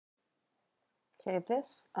Okay,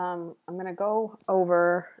 I'm going to go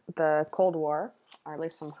over the Cold War, or at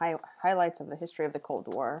least some highlights of the history of the Cold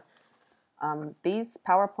War. These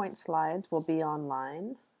PowerPoint slides will be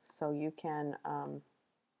online, so you can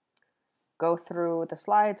go through the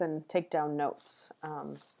slides and take down notes.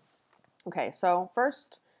 Okay, so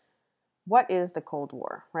first, what is the Cold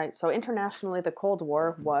War, right? So internationally, the Cold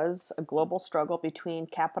War was a global struggle between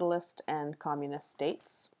capitalist and communist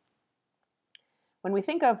states. When we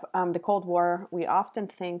think of the Cold War, we often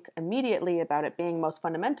think immediately about it being most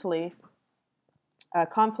fundamentally a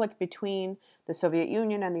conflict between the Soviet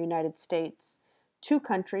Union and the United States, two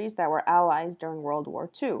countries that were allies during World War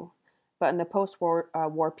II, but in the post-war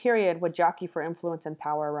war period would jockey for influence and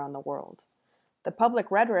power around the world. The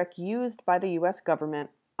public rhetoric used by the US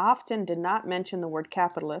government often did not mention the word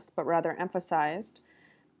capitalist, but rather emphasized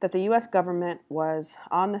that the US government was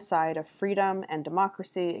on the side of freedom and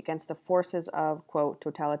democracy against the forces of, quote,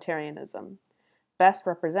 totalitarianism, best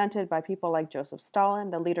represented by people like Joseph Stalin,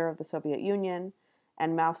 the leader of the Soviet Union,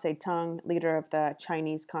 and Mao Zedong, leader of the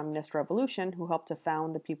Chinese Communist Revolution, who helped to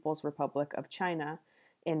found the People's Republic of China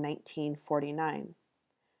in 1949.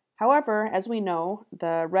 However, as we know,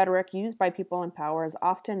 the rhetoric used by people in power is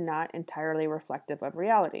often not entirely reflective of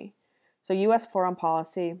reality. So US foreign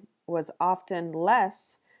policy was often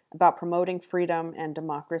less about promoting freedom and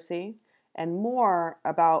democracy and more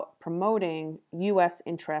about promoting US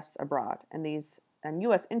interests abroad. And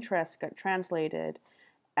US interests got translated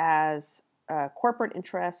as corporate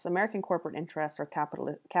interests, American corporate interests, or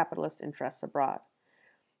capitalist interests abroad.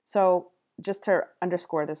 So just to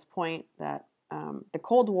underscore this point that the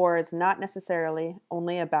Cold War is not necessarily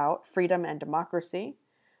only about freedom and democracy,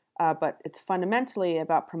 but it's fundamentally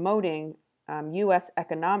about promoting U.S.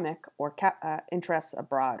 economic or interests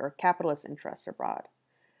abroad, or capitalist interests abroad.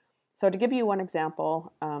 So to give you one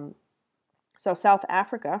example, so South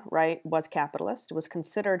Africa, right, was capitalist. It was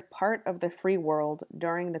considered part of the free world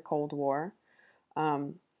during the Cold War,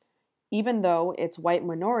 even though its white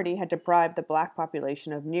minority had deprived the black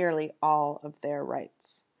population of nearly all of their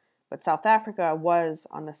rights. But South Africa was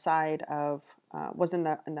on the side of was in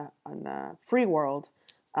the free world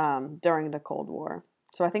during the Cold War.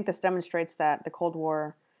 So I think this demonstrates that the Cold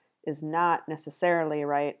War is not necessarily,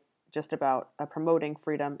 right, just about promoting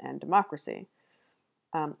freedom and democracy.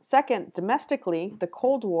 Second, domestically, the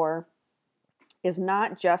Cold War is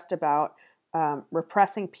not just about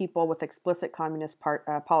repressing people with explicit communist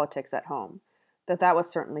politics at home. That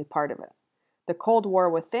was certainly part of it. The Cold War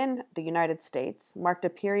within the United States marked a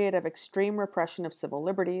period of extreme repression of civil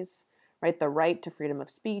liberties, right? The right to freedom of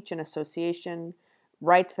speech and association,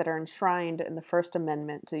 rights that are enshrined in the First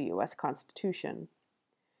Amendment to the U.S. Constitution.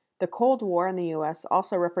 The Cold War in the U.S.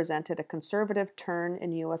 also represented a conservative turn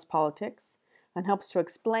in U.S. politics and helps to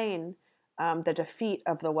explain the defeat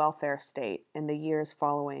of the welfare state in the years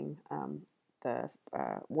following the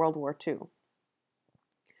World War II.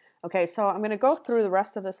 Okay, so I'm going to go through the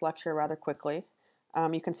rest of this lecture rather quickly.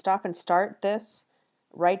 You can stop and start this,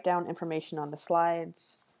 write down information on the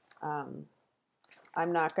slides. I'm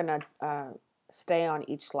not going to stay on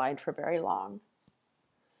each slide for very long.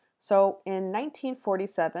 So in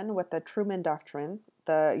 1947, with the Truman Doctrine,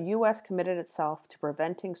 the U.S. committed itself to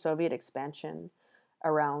preventing Soviet expansion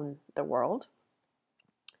around the world.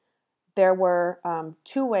 There were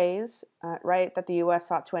two ways, right, that the U.S.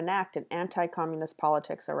 sought to enact an anti-communist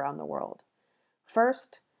politics around the world.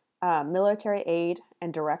 First, military aid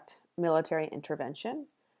and direct military intervention.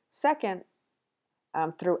 Second,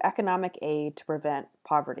 through economic aid to prevent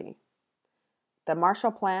poverty. The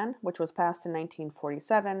Marshall Plan, which was passed in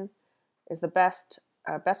 1947, is the best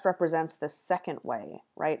represents the second way,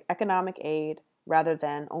 right? Economic aid rather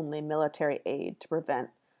than only military aid to prevent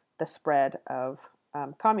the spread of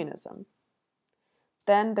communism.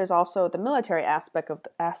 Then there's also the military aspect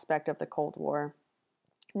of the Cold War.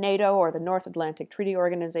 NATO, or the North Atlantic Treaty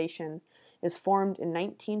Organization, is formed in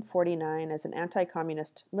 1949 as an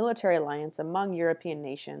anti-communist military alliance among European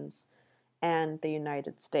nations and the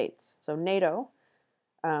United States. So NATO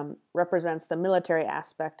represents the military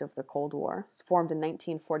aspect of the Cold War. It's formed in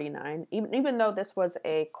 1949. Even though this was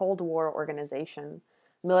a Cold War organization,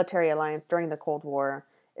 military alliance during the Cold War,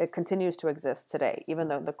 it continues to exist today, even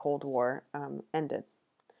though the Cold War ended.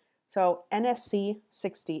 So NSC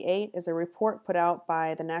 68 is a report put out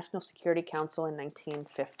by the National Security Council in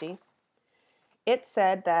 1950. It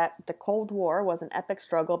said that the Cold War was an epic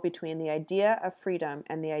struggle between the idea of freedom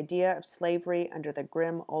and the idea of slavery under the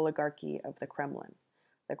grim oligarchy of the Kremlin.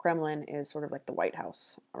 The Kremlin is sort of like the White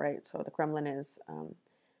House, right? So the Kremlin is in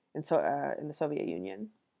the Soviet Union.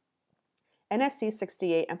 NSC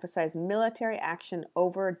 68 emphasized military action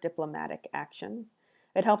over diplomatic action.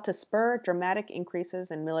 It helped to spur dramatic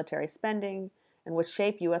increases in military spending and would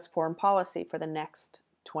shape U.S. foreign policy for the next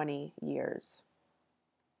 20 years.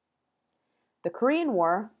 The Korean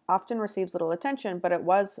War often receives little attention, but it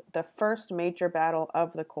was the first major battle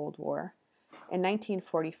of the Cold War. In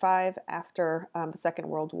 1945, after the Second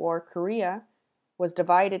World War, Korea was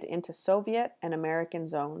divided into Soviet and American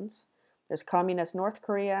zones. There's communist North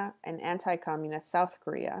Korea and anti-communist South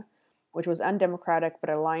Korea, which was undemocratic but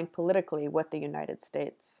aligned politically with the United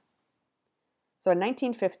States. So in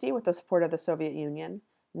 1950, with the support of the Soviet Union,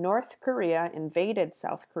 North Korea invaded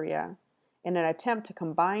South Korea in an attempt to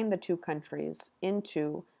combine the two countries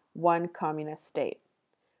into one communist state.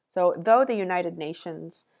 So though the United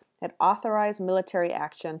Nations had authorized military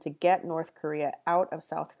action to get North Korea out of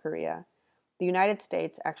South Korea, the United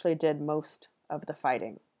States actually did most of the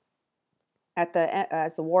fighting.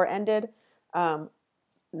 As the war ended,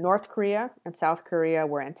 North Korea and South Korea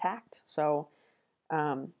were intact. So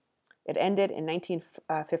it ended in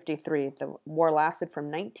 1953. The war lasted from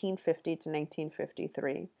 1950 to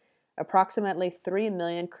 1953. Approximately 3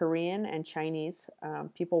 million Korean and Chinese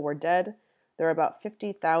people were dead. There were about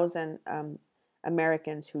 50,000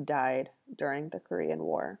 Americans who died during the Korean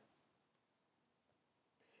War.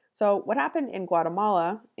 So what happened in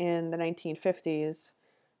Guatemala in the 1950s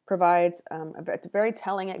provides a very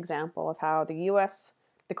telling example of how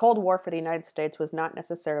the Cold War for the United States was not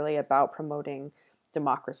necessarily about promoting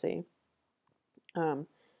democracy. The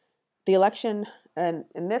election, and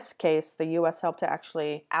in this case, the U.S. helped to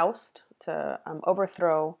actually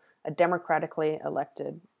overthrow a democratically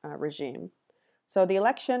elected regime. So the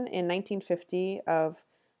election in 1950 of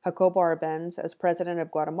Jacobo Arbenz as president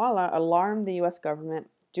of Guatemala alarmed the U.S. government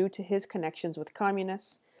due to his connections with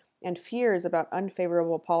communists and fears about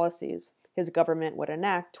unfavorable policies his government would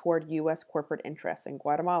enact toward U.S. corporate interests in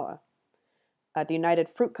Guatemala. The United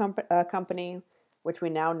Fruit Company, which we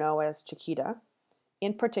now know as Chiquita,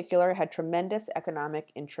 in particular had tremendous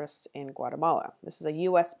economic interests in Guatemala. This is a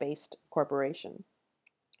U.S.-based corporation.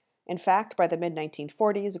 In fact, by the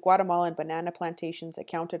mid-1940s, Guatemalan banana plantations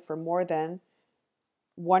accounted for more than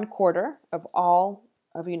 1/4 of all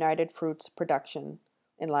of United Fruit's production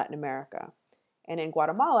in Latin America. And in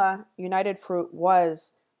Guatemala, United Fruit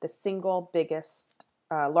was the single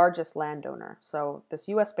largest landowner. So this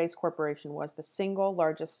U.S.-based corporation was the single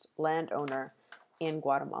largest landowner in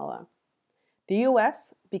Guatemala. The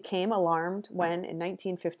U.S. became alarmed when, in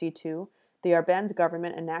 1952, the Arbenz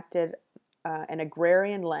government enacted an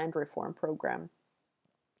agrarian land reform program.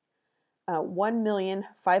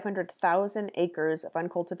 1,500,000 acres of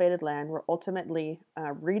uncultivated land were ultimately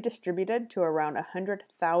redistributed to around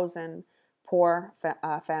 100,000 poor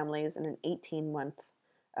families in an 18-month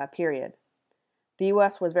period. The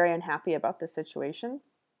U.S. was very unhappy about this situation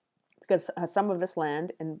because some of this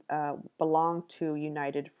land belonged to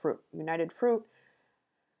United Fruit. United Fruit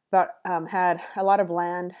had a lot of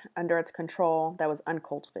land under its control that was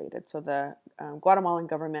uncultivated. So the Guatemalan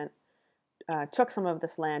government took some of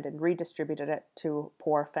this land and redistributed it to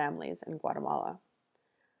poor families in Guatemala.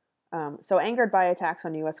 So angered by attacks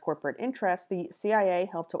on U.S. corporate interests, the CIA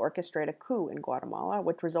helped to orchestrate a coup in Guatemala,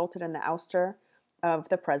 which resulted in the ouster of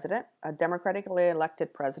the president, a democratically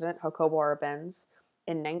elected president, Jacobo Arbenz,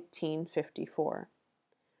 in 1954.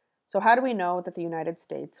 So how do we know that the United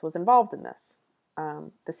States was involved in this?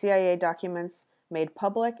 The CIA documents made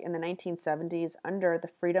public in the 1970s under the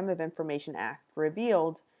Freedom of Information Act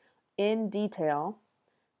revealed in detail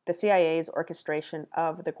the CIA's orchestration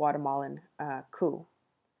of the Guatemalan coup.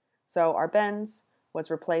 So Arbenz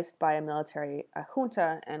was replaced by a military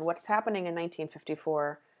junta, and what's happening in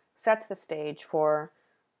 1954 sets the stage for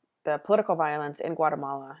the political violence in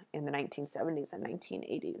Guatemala in the 1970s and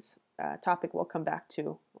 1980s, a topic we'll come back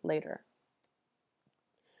to later.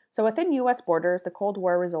 So within U.S. borders, the Cold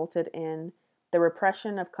War resulted in the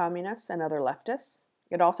repression of communists and other leftists.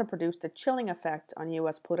 It also produced a chilling effect on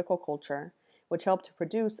U.S. political culture, which helped to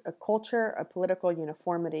produce a culture of political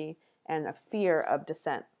uniformity and a fear of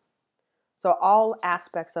dissent. So all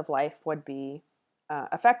aspects of life would be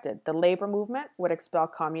affected. The labor movement would expel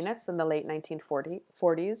communists in the late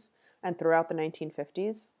 1940s and throughout the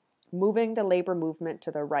 1950s, moving the labor movement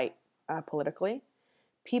to the right politically.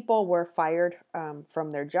 People were fired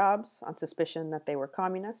from their jobs on suspicion that they were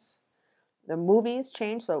communists. The movies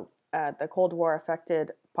changed, so the Cold War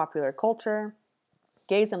affected popular culture.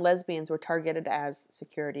 Gays and lesbians were targeted as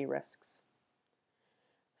security risks.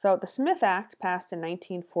 So the Smith Act, passed in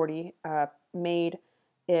 1940, made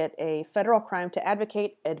it a federal crime to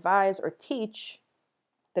advocate, advise, or teach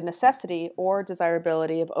the necessity or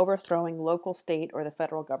desirability of overthrowing local, state, or the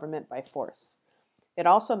federal government by force. It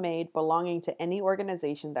also made belonging to any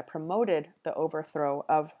organization that promoted the overthrow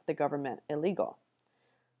of the government illegal.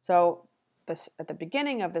 So at the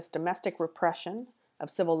beginning of this domestic repression of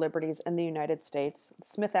civil liberties in the United States, the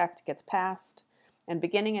Smith Act gets passed, and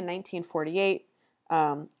beginning in 1948,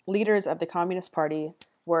 leaders of the Communist Party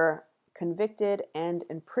were convicted and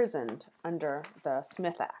imprisoned under the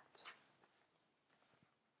Smith Act.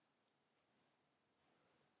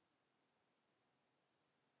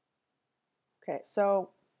 Okay,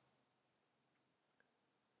 so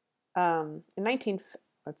in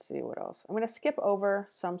let's see what else. I'm going to skip over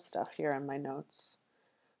some stuff here in my notes.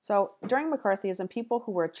 So during McCarthyism, people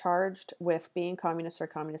who were charged with being communists or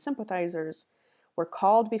communist sympathizers were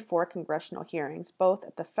called before congressional hearings, both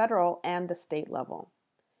at the federal and the state level.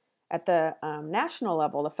 At the national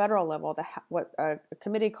level, the federal level, what a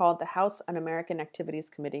committee called the House Un-American Activities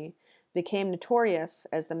Committee became notorious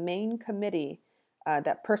as the main committee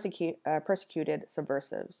that persecuted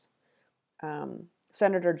subversives.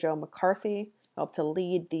 Senator Joe McCarthy helped to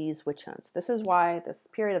lead these witch hunts. This is why this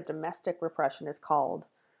period of domestic repression is called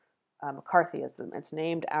McCarthyism. It's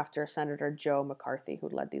named after Senator Joe McCarthy, who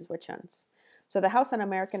led these witch hunts. So the House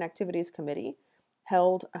Un-American Activities Committee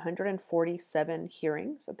held 147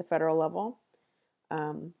 hearings at the federal level.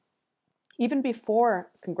 Even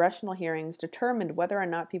before congressional hearings determined whether or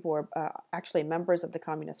not people were actually members of the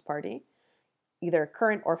Communist Party, either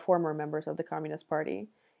current or former members of the Communist Party,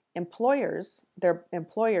 their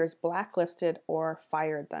employers blacklisted or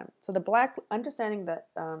fired them. So understanding that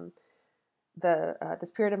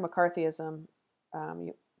this period of McCarthyism,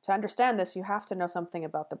 to understand this, you have to know something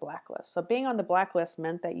about the blacklist. So being on the blacklist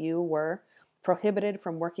meant that you were prohibited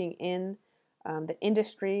from working in the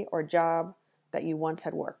industry or job that you once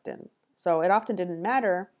had worked in. So it often didn't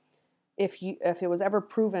matter if it was ever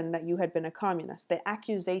proven that you had been a communist. The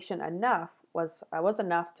accusation was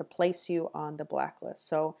enough to place you on the blacklist.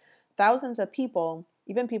 So thousands of people,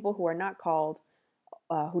 even people who are not called,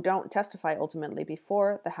 who don't testify ultimately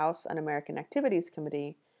before the House Un-American Activities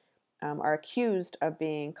Committee, are accused of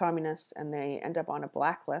being communists, and they end up on a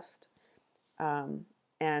blacklist,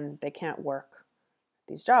 and they can't work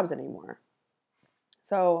these jobs anymore.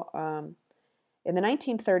 So in the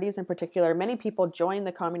 1930s in particular, many people joined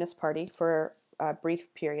the Communist Party for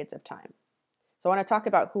brief periods of time. So I want to talk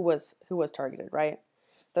about who was targeted, right?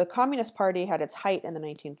 The Communist Party had its height in the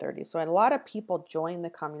 1930s. So a lot of people joined the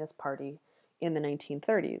Communist Party in the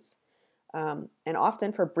 1930s, and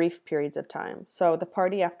often for brief periods of time. So the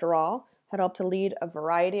party, after all, had helped to lead a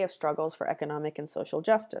variety of struggles for economic and social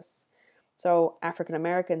justice. So African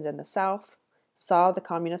Americans in the South saw the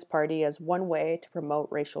Communist Party as one way to promote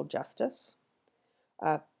racial justice.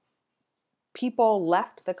 People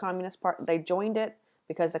left the Communist Party. They joined it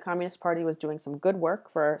because the Communist Party was doing some good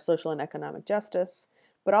work for social and economic justice,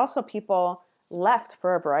 but also people left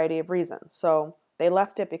for a variety of reasons. So they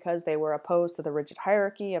left it because they were opposed to the rigid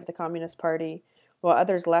hierarchy of the Communist Party, while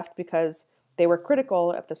others left because they were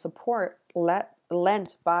critical of the support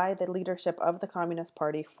lent by the leadership of the Communist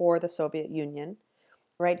Party for the Soviet Union,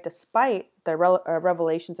 right, despite the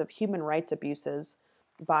revelations of human rights abuses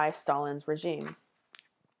by Stalin's regime.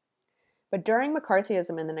 But during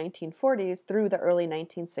McCarthyism in the 1940s through the early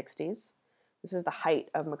 1960s, this is the height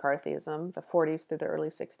of McCarthyism, the 40s through the early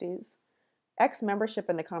 60s, ex-membership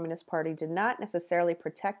in the Communist Party did not necessarily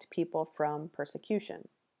protect people from persecution.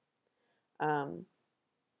 So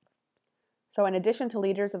in addition to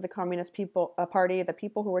leaders of the Communist Party, the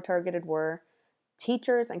people who were targeted were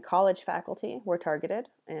teachers and college faculty were targeted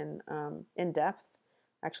in depth.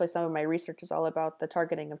 Actually, some of my research is all about the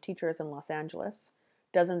targeting of teachers in Los Angeles.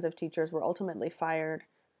 Dozens of teachers were ultimately fired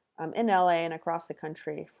in LA and across the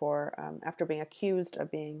country after being accused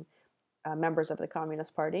of being members of the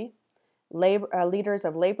Communist Party. Leaders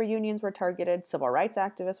of labor unions were targeted, civil rights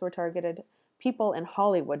activists were targeted, people in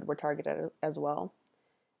Hollywood were targeted as well.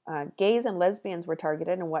 Gays and lesbians were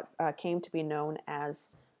targeted in what came to be known as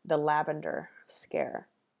the Lavender Scare.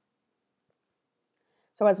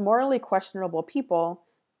 So as morally questionable people,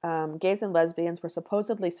 gays and lesbians were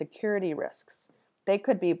supposedly security risks. They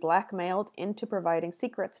could be blackmailed into providing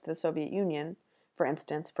secrets to the Soviet Union, for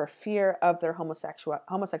instance, for fear of their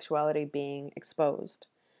homosexuality being exposed.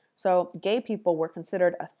 So gay people were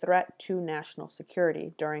considered a threat to national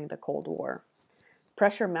security during the Cold War.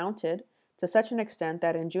 Pressure mounted to such an extent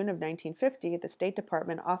that in June of 1950, the State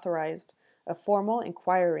Department authorized a formal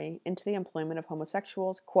inquiry into the employment of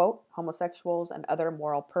homosexuals, quote, homosexuals and other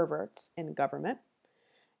moral perverts in government.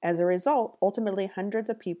 As a result, ultimately hundreds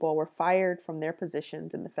of people were fired from their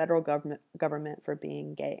positions in the federal government for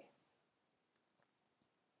being gay.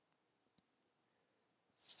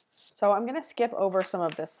 So I'm going to skip over some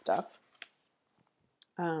of this stuff.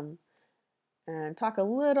 and talk a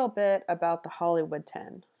little bit about the Hollywood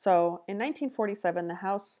 10. So in 1947, the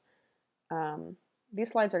House, these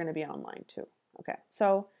slides are going to be online too. Okay,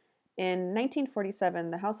 so in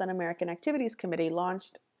 1947, the House Un-American Activities Committee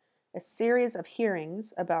launched a series of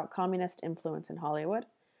hearings about communist influence in Hollywood.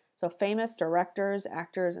 So famous directors,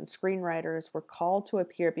 actors, and screenwriters were called to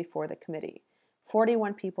appear before the committee.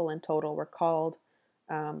 41 people in total were called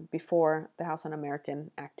before the House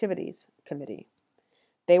Un-American Activities Committee.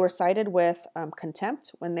 They were cited with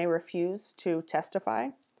contempt when they refused to testify.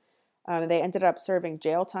 They ended up serving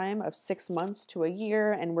jail time of 6 months to a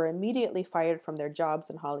year and were immediately fired from their jobs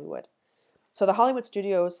in Hollywood. So the Hollywood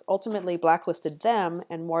studios ultimately blacklisted them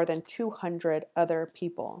and more than 200 other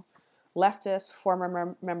people. Leftists,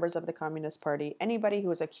 former members of the Communist Party, anybody who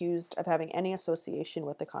was accused of having any association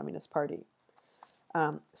with the Communist Party.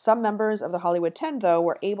 Some members of the Hollywood 10, though,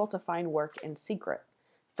 were able to find work in secret.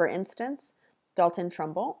 For instance, Dalton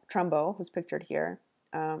Trumbo, who's pictured here,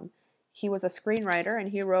 he was a screenwriter and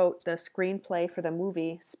he wrote the screenplay for the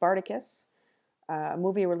movie Spartacus, a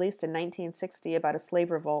movie released in 1960 about a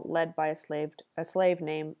slave revolt led by a slave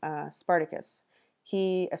named Spartacus.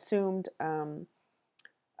 He assumed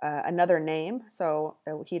another name, so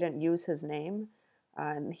he didn't use his name,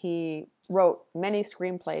 and he wrote many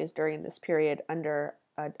screenplays during this period under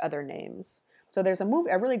other names. So there's a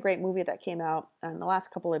really great movie that came out in the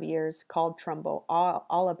last couple of years called Trumbo,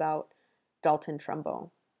 all about Dalton Trumbo,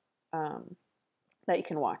 that you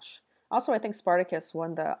can watch. Also, I think Spartacus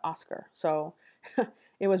won the Oscar. So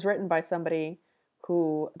it was written by somebody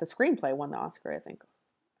who, the screenplay won the Oscar, I think.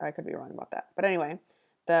 I could be wrong about that. But anyway,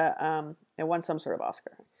 it won some sort of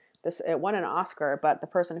Oscar. It won an Oscar, but the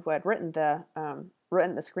person who had written the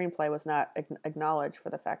screenplay was not acknowledged for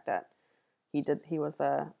the fact that he was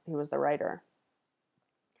the writer.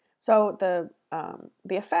 So the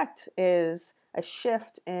effect is a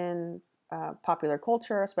shift in popular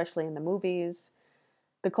culture, especially in the movies.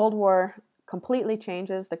 The Cold War completely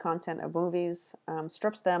changes the content of movies,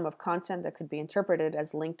 strips them of content that could be interpreted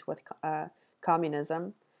as linked with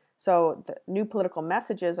communism. So the new political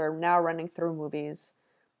messages are now running through movies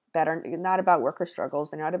that are not about worker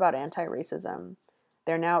struggles. They're not about anti-racism.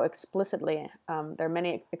 They're now there are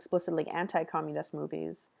many explicitly anti-communist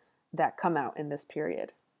movies that come out in this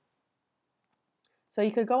period. So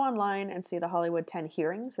you could go online and see the Hollywood 10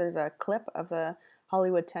 hearings. There's a clip of the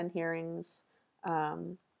Hollywood 10 hearings.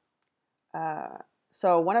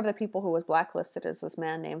 So one of the people who was blacklisted is this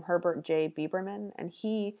man named Herbert J. Bieberman, and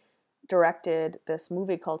he directed this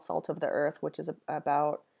movie called Salt of the Earth, which is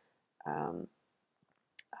about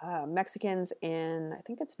Mexicans in, I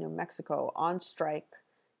think it's New Mexico, on strike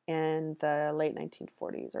in the late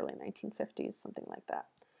 1940s, early 1950s, something like that.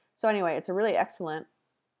 So anyway, it's a really excellent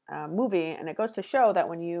movie, and it goes to show that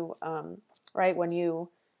when you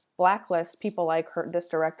blacklist people like this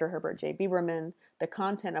director, Herbert J. Bieberman, the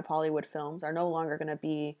content of Hollywood films are no longer going to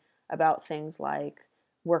be about things like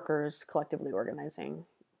workers collectively organizing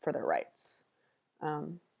for their rights.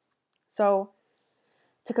 So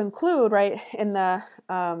to conclude, right,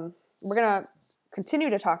 we're going to continue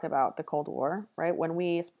to talk about the Cold War, right,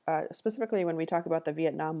 specifically when we talk about the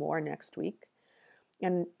Vietnam War next week.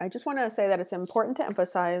 And I just want to say that it's important to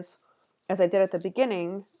emphasize, as I did at the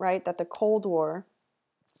beginning, right, that the Cold War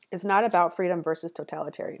is not about freedom versus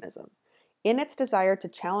totalitarianism. In its desire to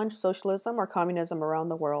challenge socialism or communism around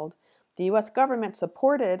the world, the U.S. government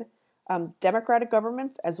supported democratic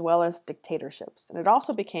governments as well as dictatorships. And it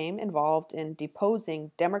also became involved in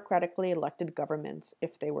deposing democratically elected governments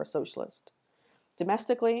if they were socialist.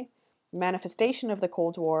 Domestically, manifestation of the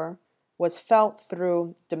Cold War was felt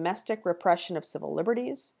through domestic repression of civil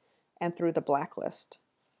liberties and through the blacklist.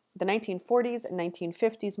 The 1940s and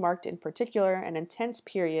 1950s marked in particular an intense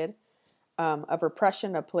period of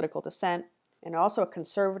repression of political dissent and also a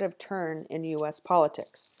conservative turn in U.S.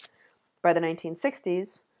 politics. By the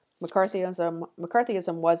 1960s,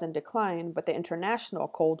 McCarthyism was in decline, but the international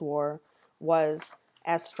Cold War was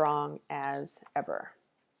as strong as ever.